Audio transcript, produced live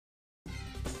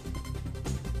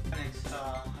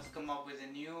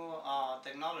new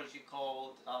technology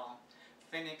called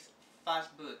Phoenix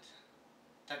Fast Boot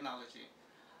technology.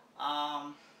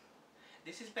 Um,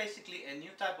 this is basically a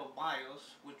new type of BIOS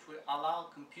which will allow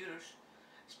computers,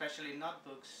 especially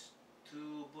notebooks,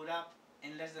 to boot up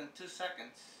in less than 2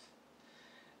 seconds.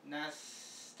 Now,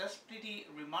 that's pretty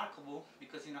remarkable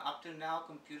because up to now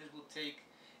computers will take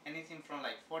anything from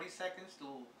like 40 seconds to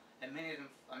a minute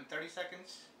and 30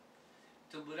 seconds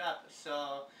to boot up.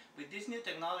 So with this new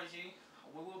technology,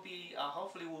 we will be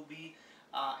hopefully we'll be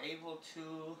able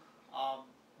to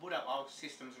boot up our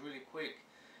systems really quick,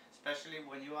 especially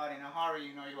when you are in a hurry.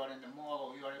 You are in the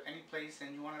mall or you are any place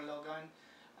and you want to log on,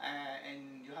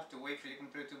 and you have to wait for your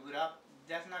computer to boot up.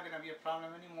 That's not going to be a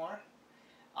problem anymore.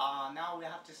 Now we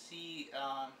have to see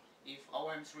if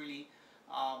OEMs really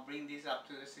bring these up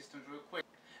to the systems real quick.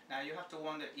 Now you have to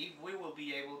wonder if we will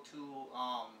be able to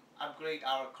upgrade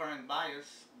our current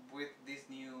BIOS with this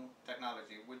new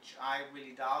technology, which I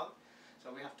really doubt.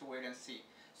 So we have to wait and see.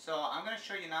 So I'm going to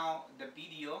show you now the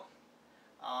video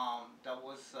that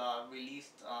was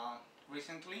released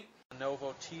recently.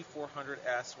 Lenovo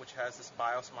T400S, which has this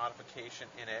BIOS modification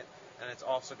in it, and it's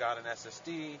also got an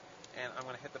SSD, and I'm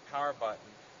going to hit the power button.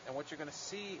 And what you're going to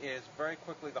see is very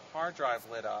quickly the hard drive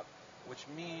lit up, which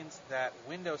means that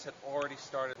Windows had already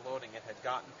started loading. It had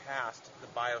gotten past the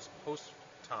BIOS post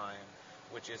time,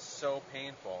 which is so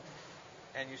painful.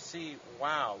 And you see,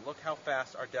 wow, look how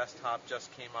fast our desktop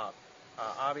just came up.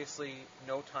 Obviously,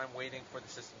 no time waiting for the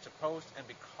system to post, and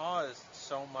because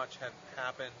so much had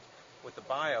happened with the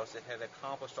BIOS, it had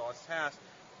accomplished all its tasks,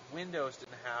 Windows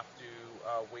didn't have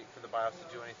to wait for the BIOS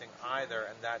to do anything either,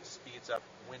 and that speeds up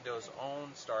Windows' own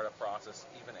startup process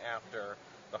even after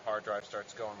the hard drive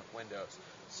starts going with Windows.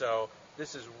 So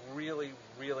this is really,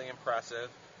 really impressive.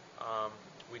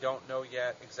 We don't know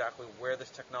yet exactly where this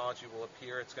technology will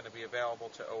appear. It's going to be available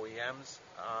to OEMs,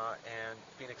 and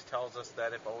Phoenix tells us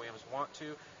that if OEMs want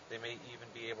to, they may even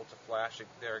be able to flash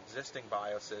their existing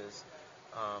BIOSes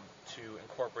to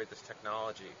incorporate this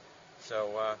technology.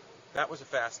 So that was a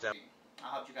fast demo. I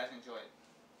hope you guys enjoy it.